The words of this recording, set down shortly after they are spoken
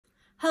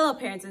Hello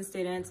parents and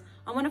students.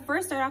 I want to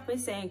first start off by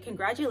saying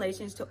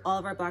congratulations to all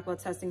of our black belt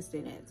testing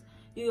students.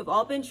 You have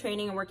all been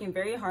training and working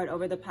very hard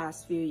over the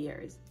past few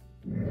years.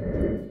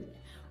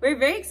 We're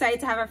very excited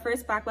to have our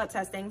first black belt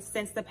testing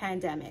since the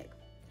pandemic.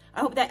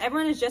 I hope that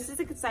everyone is just as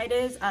excited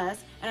as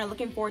us and are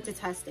looking forward to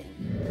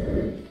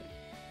testing.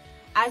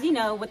 As you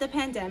know, with the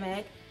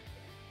pandemic,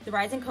 the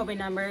rise in COVID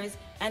numbers,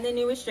 and the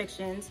new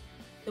restrictions,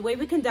 the way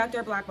we conduct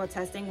our black belt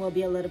testing will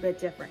be a little bit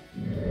different.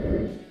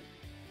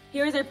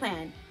 Here is our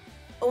plan.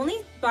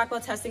 Only black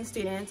belt testing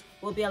students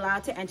will be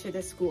allowed to enter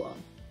the school.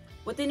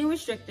 With the new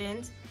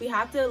restrictions, we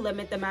have to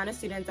limit the amount of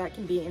students that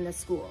can be in the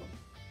school.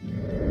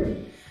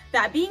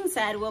 That being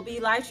said, we'll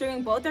be live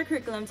streaming both our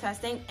curriculum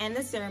testing and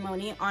the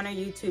ceremony on our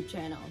YouTube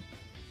channel.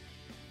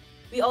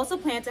 We also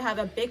plan to have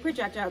a big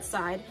projector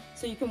outside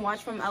so you can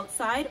watch from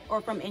outside or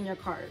from in your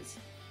cars.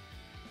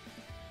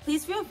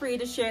 Please feel free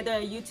to share the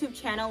YouTube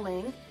channel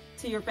link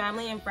to your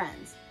family and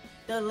friends.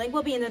 The link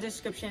will be in the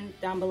description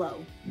down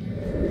below.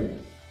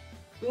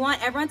 We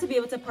want everyone to be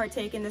able to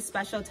partake in this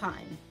special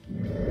time.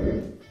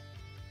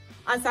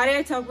 On Saturday,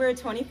 October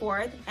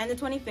 24th and the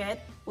 25th,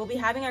 we'll be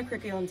having our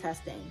curriculum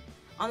testing.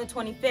 On the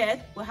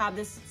 25th, we'll have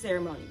this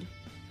ceremony.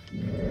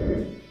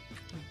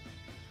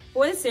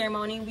 For the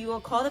ceremony, we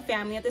will call the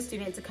family of the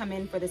student to come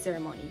in for the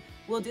ceremony.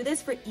 We'll do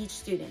this for each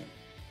student.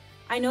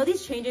 I know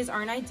these changes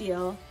aren't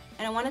ideal,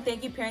 and I want to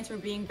thank you parents for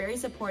being very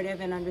supportive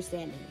and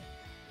understanding.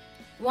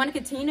 We want to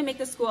continue to make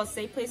the school a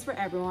safe place for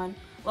everyone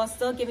while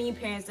still giving you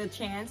parents the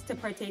chance to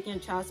partake in your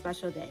child's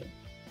special day.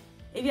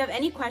 If you have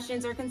any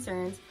questions or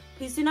concerns,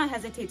 please do not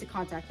hesitate to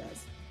contact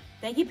us.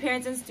 Thank you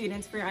parents and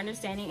students for your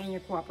understanding and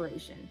your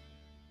cooperation.